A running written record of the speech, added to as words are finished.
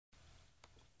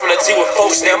PT with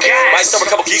folks them. Might serve a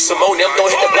couple geeks some more them. Don't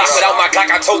hit the block without my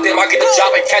Glock. I told them I get the job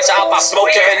and catch out by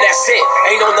smoke him, and that's it.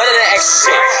 Ain't no none of that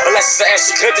extra shit. Unless it's an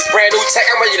extra clip, this brand new tech.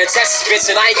 I'm ready to test this bitch,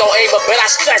 and I ain't gon' aim, but I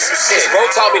stress some shit. Bro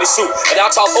taught me to shoot, and I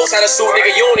taught folks how to shoot.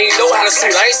 Nigga, you don't even know how to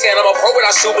shoot. I ain't saying I'm a pro when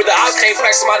I shoot, but the house can't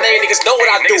flex my name. Niggas know what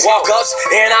I do. Walk ups,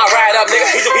 and I ride up, nigga.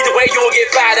 Either way, you'll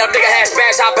get fired up. Nigga had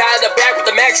smash, I bow in the back with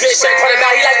the mag drip. Shit, put him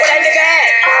out. He like, where that nigga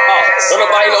at? Don't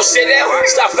nobody know shit now.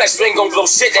 Stop flex, we ain't gon' blow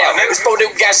shit down. This bro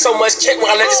nigga got so much kick when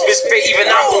I let this bitch spit,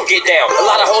 even I'm gon' get down. A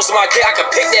lot of hoes in my kid I can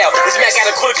pick now. This man got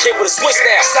a cooler kid with a switch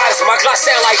now. Size my Glock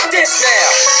sound like this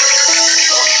now.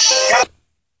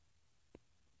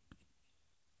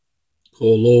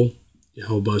 Hello,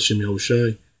 Yahweh Shem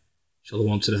Yahushai.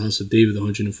 Shalom to the house of David, the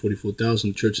 144,000,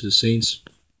 the Church of the Saints,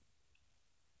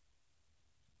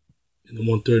 and the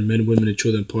 1/3 men, women, and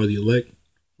children part of the elect,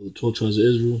 for the 12 tribes of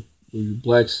Israel, for you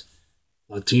blacks,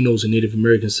 Latinos, and Native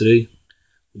Americans today.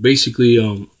 Basically,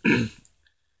 I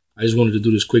just wanted to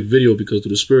do this quick video because through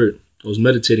the Spirit, I was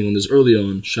meditating on this earlier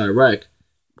on Chiraq,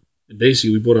 and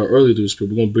basically we brought out earlier through the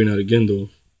Spirit. We're going to bring it out again though,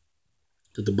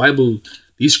 that the Bible,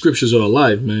 these scriptures are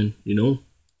alive, man. You know,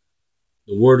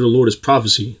 the word of the Lord is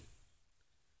prophecy.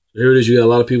 So here it is. You got a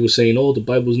lot of people saying, "Oh, the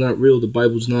Bible's not real. The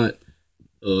Bible's not.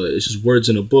 It's just words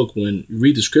in a book." When you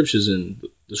read the scriptures, and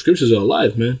the scriptures are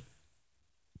alive, man.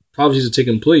 Prophecies are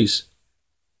taking place.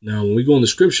 Now, when we go in the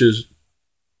scriptures,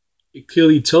 it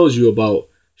clearly tells you about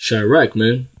Chiraq,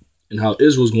 man, and how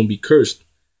Israel's going to be cursed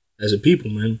as a people,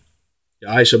 man.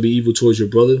 Your eye shall be evil towards your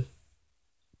brother.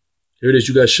 Here it is.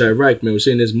 You got Chiraq, man. We're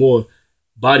saying there's more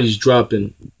bodies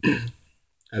dropping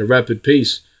at a rapid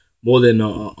pace, more than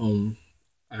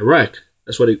Iraq.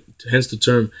 That's why hence the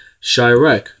term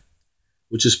Chiraq,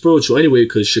 which is spiritual anyway,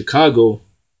 because Chicago,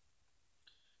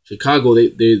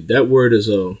 that word is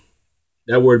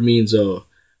that word means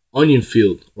onion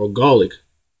field or garlic.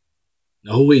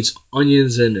 Now who eats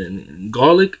onions and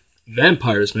garlic?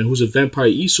 Vampires, man. Who's a vampire?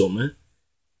 Esau, man.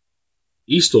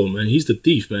 Esau, man. He's the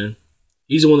thief, man.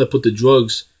 He's the one that put the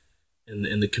drugs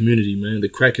in the community, man. The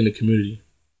crack in the community.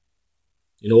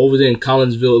 You know, over there in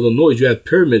Collinsville, Illinois, you have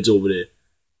pyramids over there.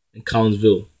 In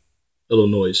Collinsville,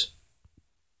 Illinois.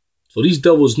 So these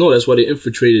devils know that's why they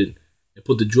infiltrated and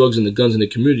put the drugs and the guns in the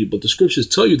community. But the scriptures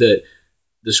tell you that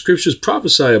the scriptures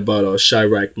prophesy about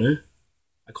Chiraq, man.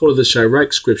 I call it the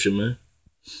Chiraq scripture, man.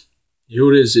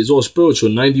 Here it is. It's all spiritual.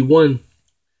 91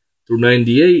 through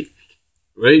 98,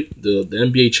 right? The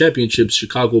NBA championships,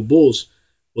 Chicago Bulls,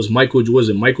 was Michael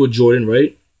Jordan,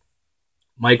 right?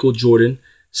 Michael Jordan,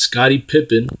 Scottie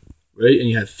Pippen, right? And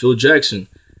you had Phil Jackson.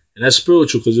 And that's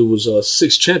spiritual because it was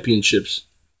 6 championships.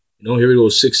 You know, here we go,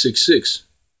 666,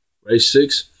 right?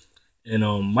 6. And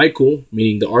Michael,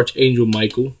 meaning the Archangel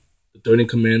Michael, the third in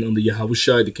command under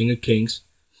Yahushua, the King of Kings.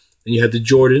 Then you have the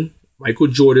Jordan, Michael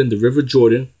Jordan, the River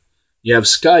Jordan. You have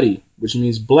Scotty, which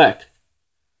means black.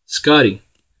 Scotty,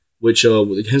 which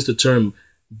hence the term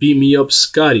 "beat me up,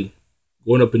 Scotty,"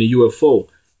 going up in the UFO.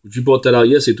 Which we brought that out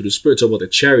yesterday through the Spirit, talk about the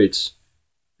chariots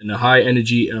and the high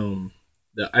energy,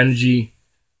 the energy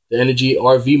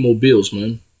RV mobiles,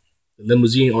 man. The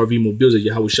limousine RV mobiles that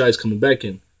Yahushua is coming back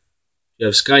in. You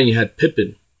have Sky and you had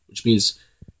Pippin, which means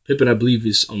Pippin, I believe,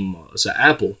 is it's an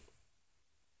apple.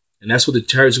 And that's what the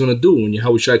chariot's gonna do when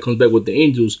Yahushua comes back with the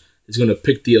angels. It's gonna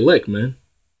pick the elect, man,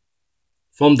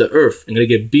 from the earth and gonna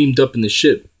get beamed up in the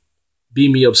ship.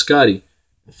 Beam me up, Scotty.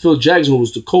 Phil Jackson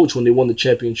was the coach when they won the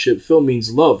championship. Phil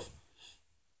means love,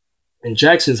 and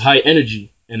Jackson's high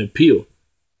energy and appeal.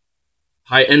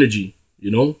 High energy, you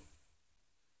know.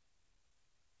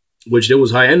 Which there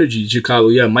was high energy in Chicago.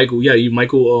 Yeah,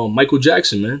 Michael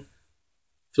Jackson, man.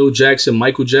 Phil Jackson,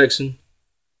 Michael Jackson.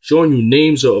 Showing you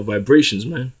names of vibrations,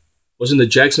 man. Wasn't the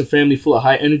Jackson family full of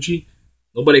high energy?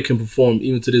 Nobody can perform,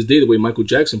 even to this day, the way Michael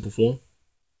Jackson performed.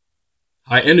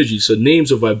 High energy, so names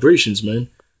of vibrations, man.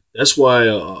 That's why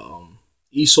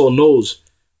Esau knows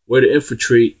where to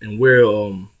infiltrate and where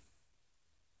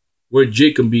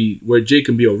Jake can be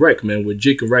a wreck, man. Where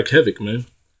Jake can wreak havoc, man.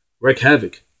 Wreak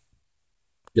havoc.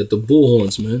 You got the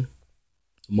bullhorns, man.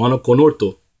 The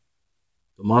Monoconoto.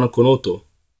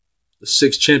 The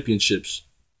 6 championships.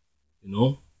 You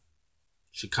know?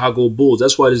 Chicago Bulls.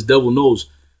 That's why this devil knows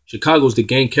Chicago's the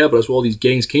gang capital. That's where all these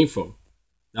gangs came from.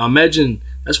 Now imagine,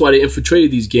 that's why they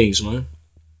infiltrated these gangs, man.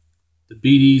 The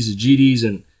BDs, the GDs,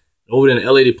 and over there in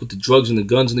LA, they put the drugs and the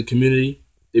guns in the community.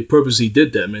 They purposely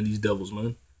did that, man, these devils,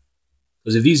 man.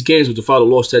 Because if these gangs were to follow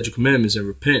law, statute, commandments, and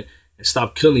repent, and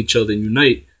stop killing each other and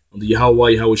unite under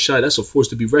Yahushua, that's a force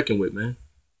to be reckoned with, man.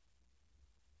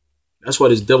 That's why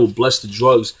this devil blessed the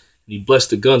drugs, and he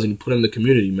blessed the guns, and he put them in the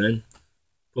community, man.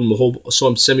 Put them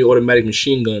some semi-automatic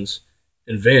machine guns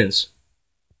and vans.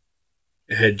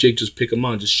 and had Jake just pick them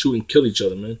on, just shoot and kill each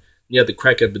other, man. You had the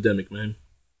crack epidemic, man.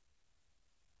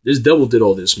 This devil did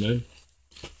all this, man.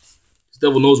 This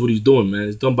devil knows what he's doing, man.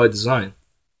 It's done by design.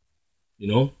 You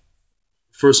know?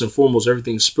 First and foremost,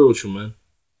 everything's spiritual, man.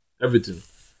 Everything.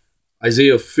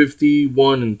 Isaiah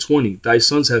 51:20. Thy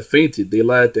sons have fainted. They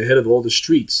lie at the head of all the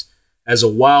streets. As a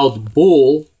wild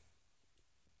bull,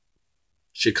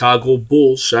 Chicago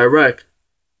Bulls, Chiraq.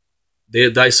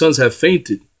 Thy sons have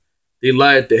fainted. They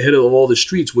lie at the head of all the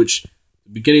streets, which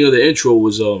the beginning of the intro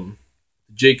was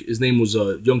Jake, his name was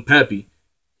Young Pappy.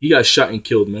 He got shot and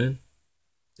killed, man.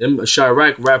 Them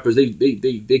Chiraq rappers, they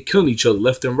killing each other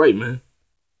left and right, man.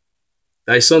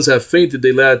 Thy sons have fainted,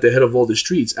 they lie at the head of all the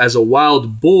streets. As a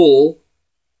wild bull,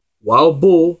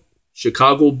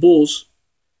 Chicago Bulls,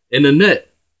 in the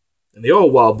net. And they are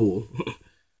wild bull.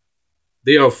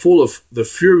 They are full of the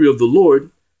fury of the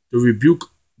Lord, the rebuke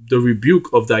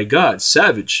of thy God,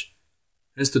 savage.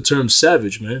 Hence the term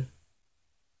savage, man.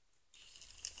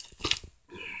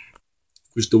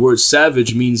 Which the word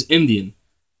savage means Indian.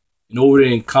 And over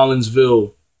there in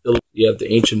Collinsville, you have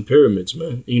the ancient pyramids,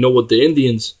 man. And you know what the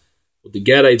Indians, what the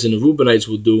Gadites and the Reubenites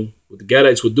would do,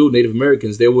 Native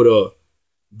Americans, they would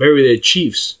bury their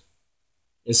chiefs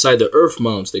inside the earth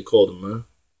mounds, they called them, man.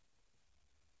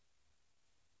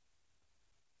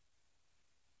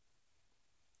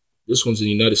 This one's in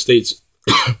the United States.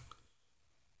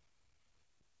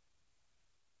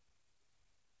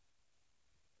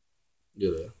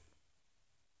 Yeah.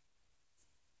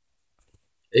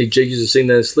 Hey, Jake used to sing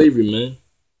that in slavery, man.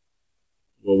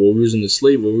 Well, we was in the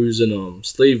slave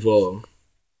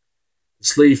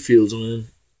fields, man.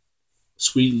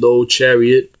 Sweet low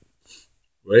chariot,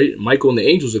 right? Michael and the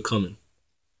angels are coming.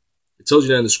 It tells you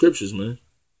that in the scriptures, man.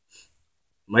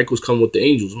 Michael's coming with the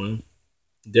angels, man.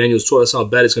 Daniel's 12. That's how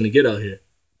bad it's gonna get out here.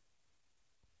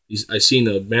 I seen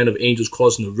a band of angels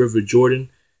crossing the river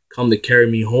Jordan, come to carry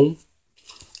me home.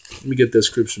 Let me get that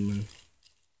scripture, man.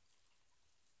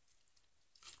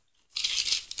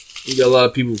 You got a lot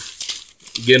of people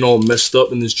getting all messed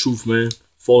up in this truth, man.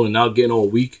 Falling out, getting all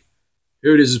weak.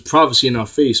 Here it is, it's prophecy in our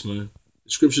face, man. The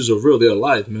scriptures are real, they're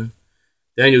alive, man.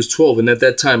 Daniel's 12, and at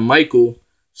that time, Michael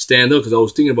stand up, because I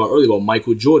was thinking about earlier about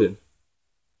Michael Jordan.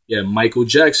 Yeah, Michael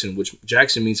Jackson, which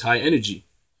Jackson means high energy,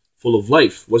 full of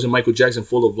life. Wasn't Michael Jackson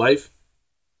full of life?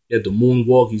 He had the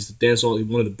moonwalk, he's the dance on,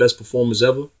 one of the best performers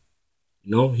ever. You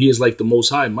know, he is like the most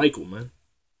high, Michael, man.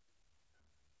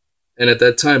 And at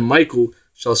that time, Michael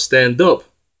shall stand up.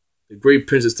 The great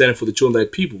prince is standing for the children of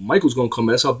thy people. Michael's going to come.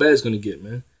 That's how bad it's going to get,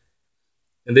 man.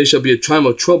 And there shall be a time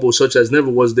of trouble, such as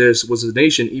never was a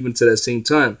nation, even to that same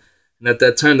time. And at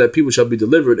that time, that people shall be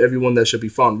delivered, everyone that shall be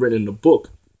found written in the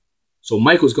book. So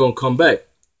Michael's going to come back.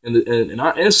 And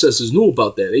our ancestors knew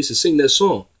about that. They used to sing that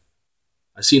song.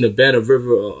 I seen a band of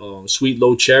river, Sweet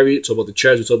Low Chariot. Talk about the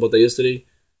chariots. We talked about that yesterday.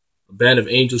 A band of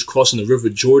angels crossing the river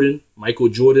Jordan. Michael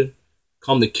Jordan.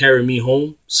 Come to carry me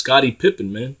home. Scottie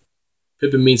Pippen, man.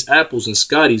 Pippen means apples and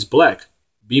Scotty's black.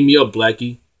 Beam me up,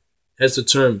 Blackie. Hence the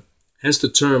term,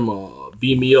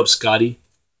 beam me up, Scotty.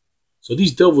 So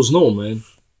these devils know, man.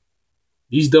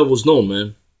 These devils know,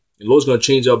 man. The Lord's going to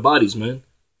change our bodies, man.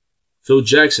 Phil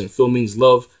Jackson. Phil means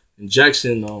love. And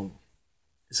Jackson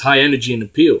is high energy and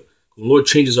appeal. When the Lord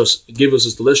changes us, gives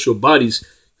us celestial bodies.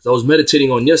 Because I was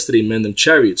meditating on yesterday, man, them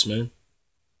chariots, man.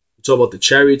 We talk about the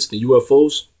chariots, the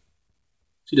UFOs.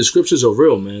 See, the scriptures are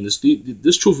real, man. This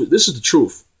truth, this is the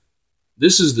truth.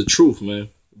 This is the truth, man.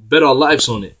 Bet our lives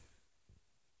on it.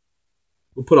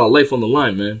 We put our life on the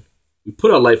line, man. We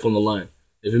put our life on the line.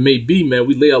 If it may be, man,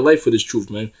 we lay our life for this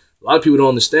truth, man. A lot of people don't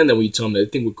understand that when you tell them that. They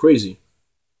think we're crazy.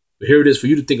 But here it is for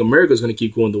you to think America's going to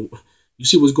keep going. You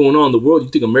see what's going on in the world? You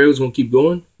think America's going to keep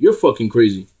going? You're fucking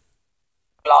crazy.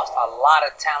 We lost a lot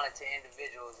of talented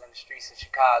individuals in the streets of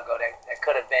Chicago that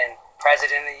could have been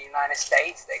president of the United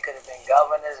States. They could have been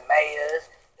governors, mayors,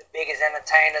 the biggest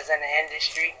entertainers in the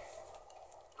industry.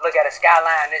 Look at the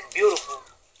skyline, it's beautiful.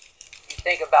 You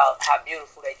think about how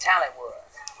beautiful their talent was.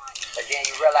 But then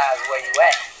you realize where you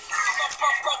at.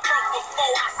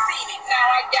 Before I seen it, now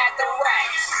I got the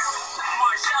racks.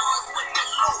 Marshall's with the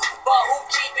loot, but who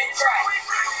keeping track?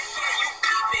 Yeah, you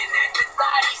keeping at the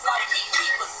bodies like he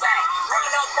keep a sack.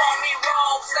 Run up on me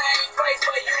wrong, same place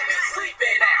where you be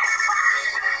sleeping at.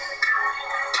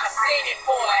 I seen it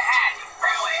for a habit.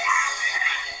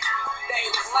 They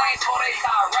was lame for they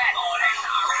saw rap.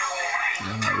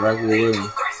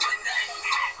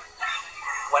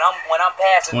 When I'm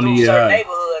passing through certain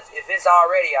neighborhoods, if it's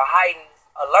already a heightened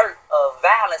alert of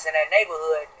violence in that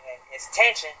neighborhood and it's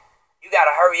tension, you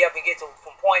gotta hurry up and get from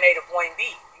point A to point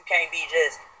B. You can't be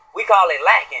just, we call it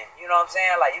lacking. You know what I'm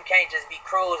saying? Like you can't just be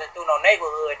cruising through no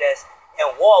neighborhood that's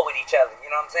in war with each other.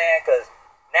 You know what I'm saying? Because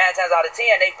 9 times out of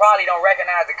 10, they probably don't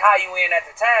recognize the car you in at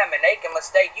the time, and they can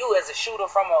mistake you as a shooter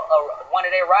from one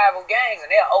of their rival gangs,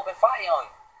 and they'll open fire on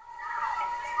you.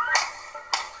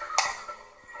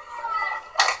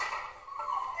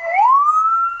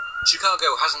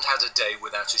 Chicago hasn't had a day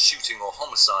without a shooting or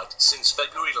homicide since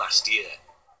February last year.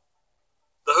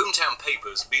 The hometown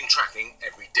paper's been tracking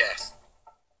every death.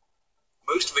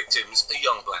 Most victims are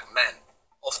young black men,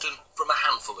 often from a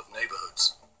handful of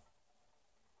neighborhoods.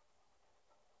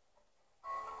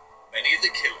 Many of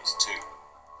the killers too.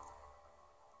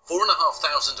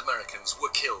 4,500 Americans were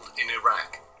killed in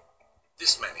Iraq.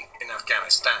 This many in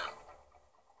Afghanistan.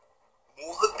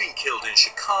 More have been killed in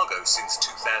Chicago since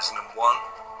 2001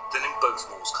 than in both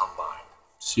wars combined.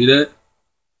 See that?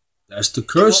 That's the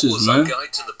curses, was man. Our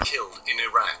guide to the killed in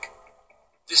Iraq.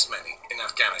 This many in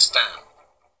Afghanistan.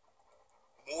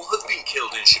 More have been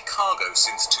killed in Chicago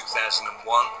since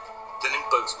 2001 than in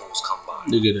both wars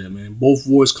combined. Look at that, man. Both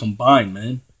wars combined,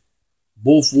 man.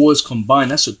 Both wars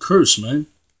combined. That's a curse, man.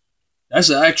 That's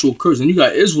an actual curse. And you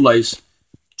got Israelites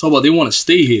talk about they want to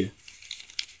stay here.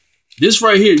 This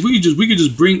right here,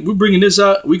 we're bringing this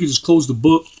out. We could just close the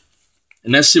book,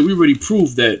 and that's it. We already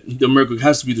proved that America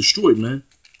has to be destroyed, man.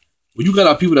 But you got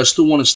our people that still want to